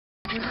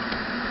It's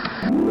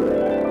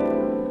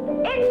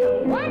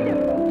a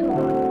wonderful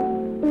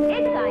toy.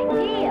 It's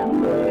ideal.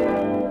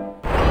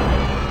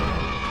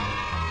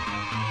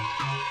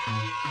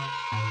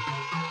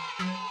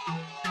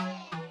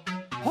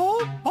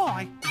 Oh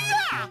boy!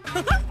 Yeah!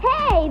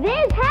 Hey,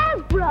 there's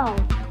Hasbro.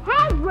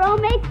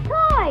 Hasbro makes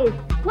toys.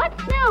 What's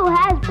new,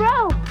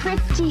 Hasbro?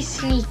 Pretty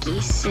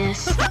sneaky,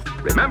 sis.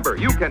 Remember,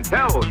 you can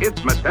tell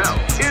it's Mattel.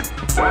 It's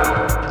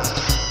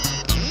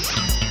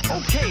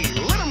Okay,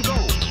 let them go.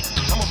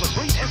 Some of the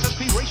great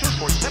SSP racers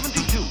for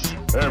 72.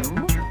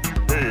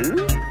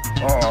 M-A-R-X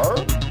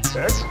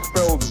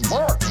spells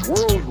Mark,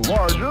 world's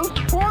largest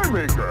toy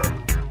maker.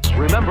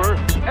 Remember,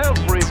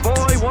 every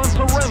boy wants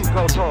a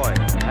Remco toy,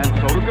 and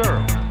so do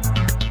girls.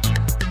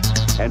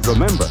 And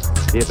remember,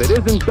 if it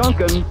isn't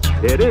Duncan,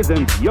 it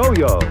isn't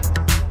Yo-Yo.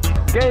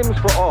 Games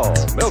for all,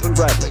 Milton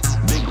Bradley.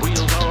 Big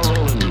wheels are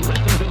rolling,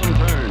 listen to them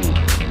turn.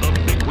 The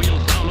big wheel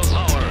sound of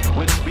power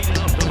with speed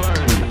enough to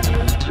burn.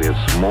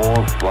 It's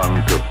more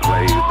fun to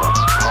play the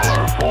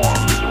color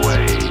forms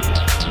way.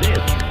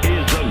 This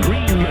is the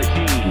Green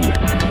Machine.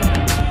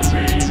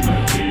 Green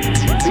Machine.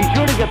 Be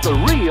sure to get the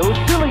real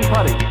Silly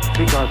Putty,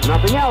 because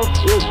nothing else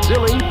is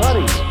Silly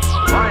Putty.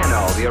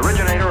 Lionel, the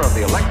originator of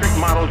the electric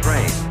model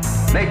train.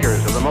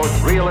 Makers of the most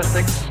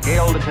realistic,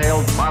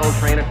 scale-detailed model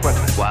train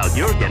equipment. While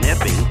you're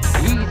gnipping,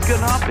 he's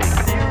ganopping.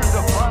 Here's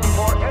the fun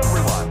for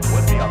everyone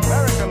with the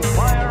American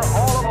Flyer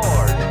All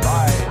Aboard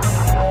by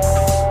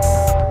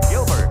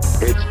Gilbert.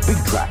 It's Big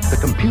Track, the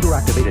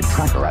computer-activated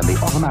tracker and the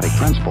automatic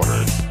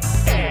transporter.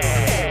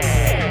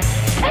 And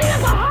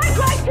there's a hard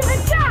ride to the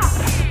top.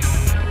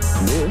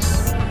 This,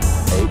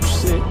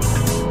 H6.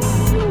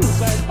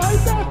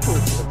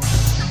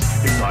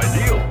 It's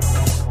ideal.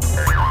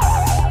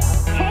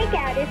 Take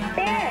out his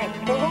ferret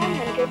for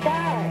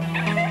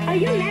 $100. Oh,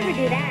 you'll never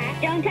do that.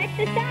 Don't touch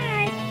the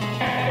side.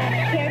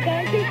 Here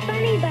goes his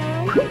funny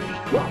bone.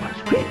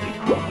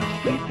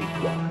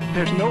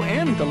 There's no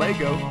end to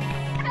Lego.